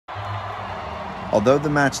Although the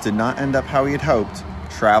match did not end up how he had hoped,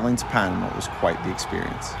 traveling to Panama was quite the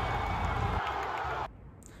experience.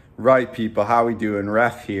 Right, people, how we doing?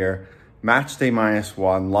 Ref here. Match day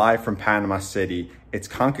 -1, live from Panama City. It's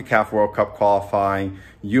CONCACAF World Cup Qualifying.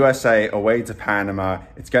 USA away to Panama.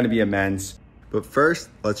 It's going to be immense. But first,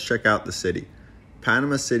 let's check out the city.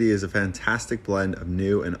 Panama City is a fantastic blend of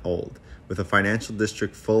new and old, with a financial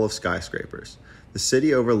district full of skyscrapers. The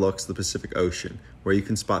city overlooks the Pacific Ocean, where you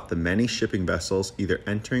can spot the many shipping vessels either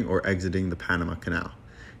entering or exiting the Panama Canal.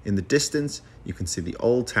 In the distance, you can see the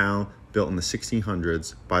old town built in the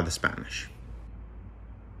 1600s by the Spanish.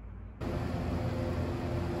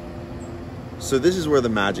 So this is where the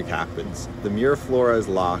magic happens, the Miraflores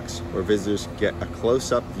Locks, where visitors get a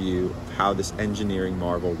close-up view of how this engineering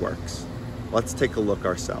marvel works. Let's take a look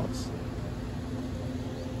ourselves.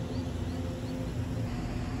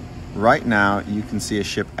 Right now, you can see a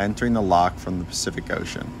ship entering the lock from the Pacific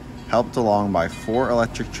Ocean, helped along by 4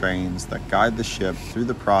 electric trains that guide the ship through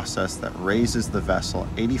the process that raises the vessel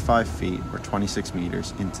 85 feet or 26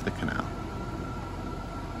 meters into the canal.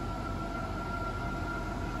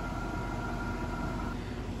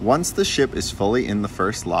 Once the ship is fully in the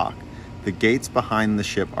first lock, the gates behind the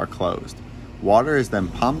ship are closed. Water is then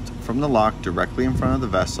pumped from the lock directly in front of the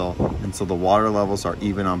vessel until the water levels are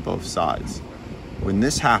even on both sides. When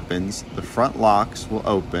this happens, the front locks will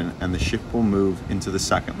open and the ship will move into the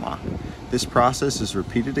second lock. This process is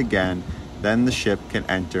repeated again, then the ship can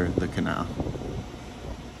enter the canal.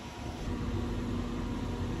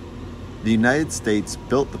 The United States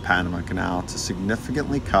built the Panama Canal to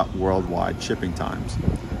significantly cut worldwide shipping times.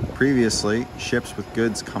 Previously, ships with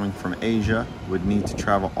goods coming from Asia would need to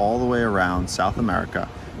travel all the way around South America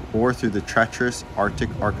or through the treacherous Arctic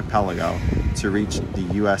archipelago to reach the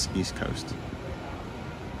US East Coast.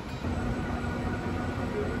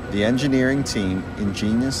 The engineering team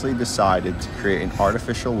ingeniously decided to create an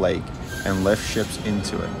artificial lake and lift ships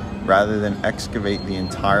into it, rather than excavate the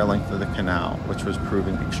entire length of the canal, which was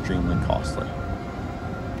proving extremely costly.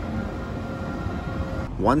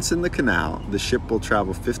 Once in the canal, the ship will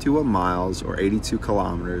travel 51 miles or 82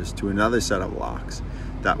 kilometers to another set of locks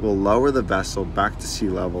that will lower the vessel back to sea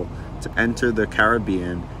level to enter the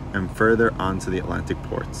Caribbean and further onto the Atlantic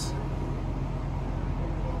ports.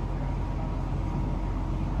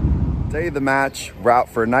 Day of the match, we're out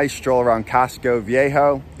for a nice stroll around Casco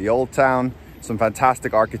Viejo, the old town, some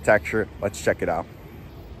fantastic architecture. Let's check it out.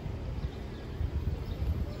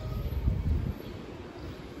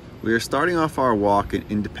 We are starting off our walk in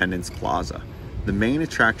Independence Plaza. The main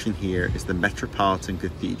attraction here is the Metropolitan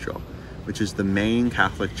Cathedral, which is the main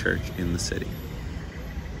Catholic church in the city.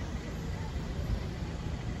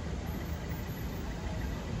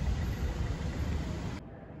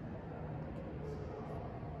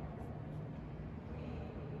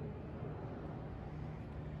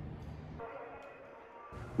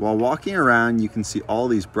 While walking around, you can see all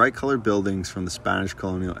these bright colored buildings from the Spanish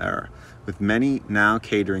colonial era, with many now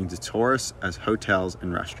catering to tourists as hotels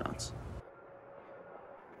and restaurants.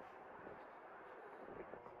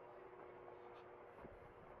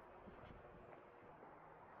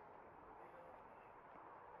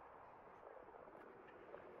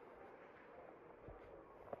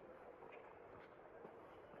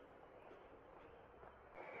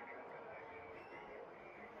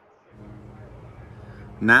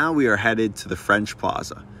 Now we are headed to the French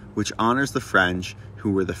Plaza, which honors the French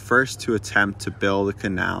who were the first to attempt to build a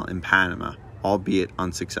canal in Panama, albeit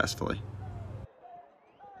unsuccessfully.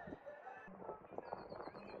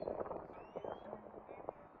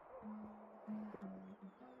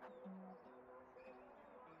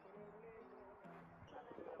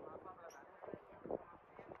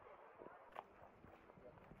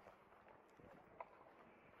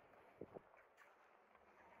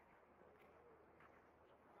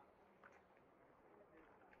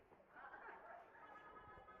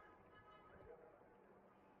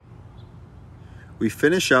 We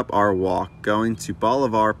finish up our walk going to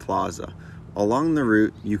Bolivar Plaza. Along the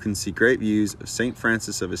route, you can see great views of St.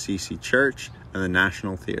 Francis of Assisi Church and the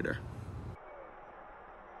National Theatre.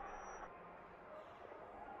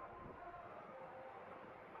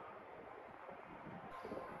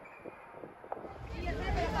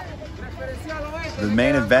 The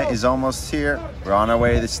main event is almost here. We're on our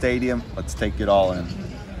way to the stadium. Let's take it all in.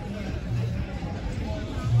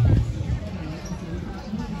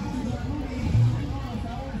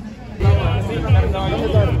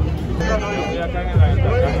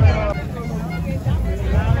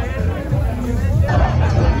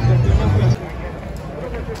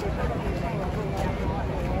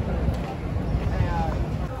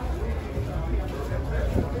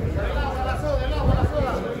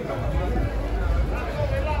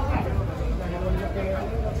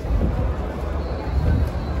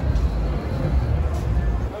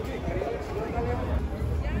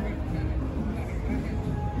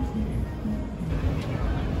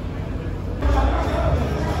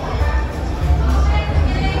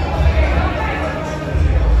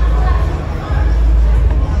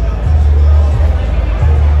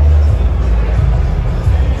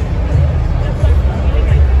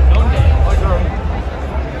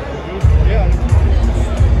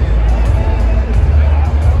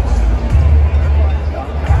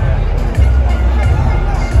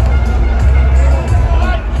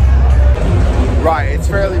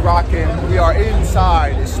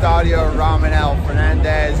 Rommel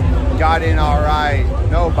Fernández. Got in all right,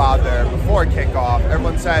 no bother. Before kickoff,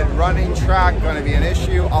 everyone said running track going to be an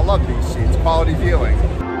issue. I love these seats, quality viewing.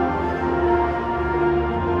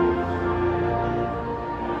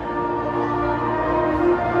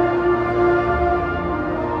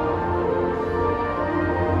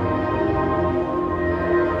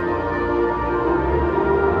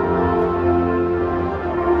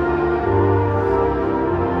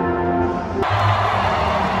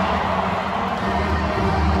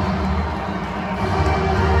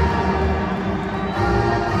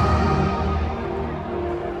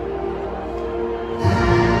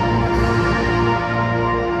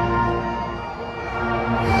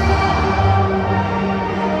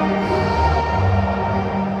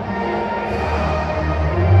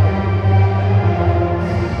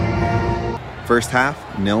 First half,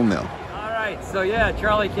 0-0. All right, so yeah,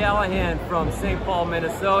 Charlie Callahan from St. Paul,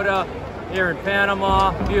 Minnesota, here in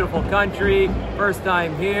Panama. Beautiful country, first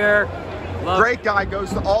time here. Great guy, goes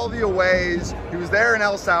to all the aways. He was there in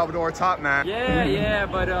El Salvador, top man. Yeah,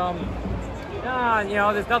 but you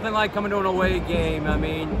know, there's nothing like coming to an away game. I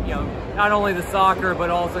mean, you know, not only the soccer, but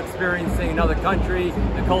also experiencing another country,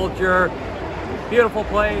 the culture. Beautiful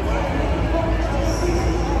place.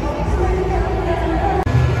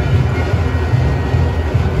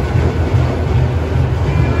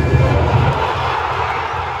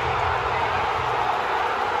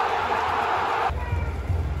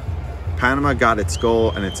 Panama got its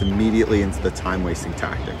goal and it's immediately into the time-wasting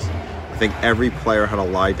tactics. I think every player had to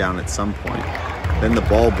lie down at some point. Then the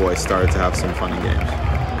ball boys started to have some funny games.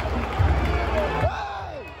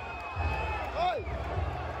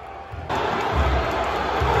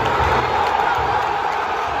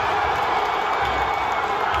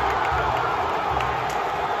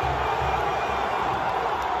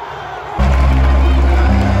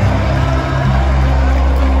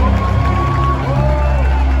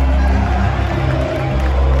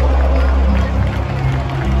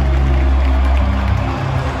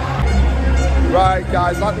 Right,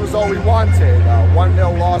 guys, that was all we wanted.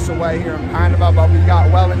 1-0 loss away here in Panama, but we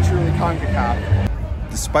got well and truly CONCACAF.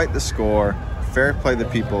 Despite the score, fair play the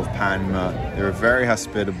people of Panama. They were very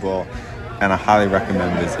hospitable, and I highly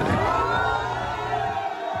recommend visiting.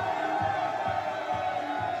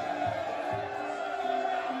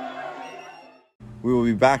 We will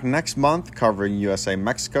be back next month covering USA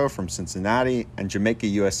Mexico from Cincinnati and Jamaica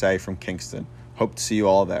USA from Kingston. Hope to see you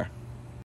all there.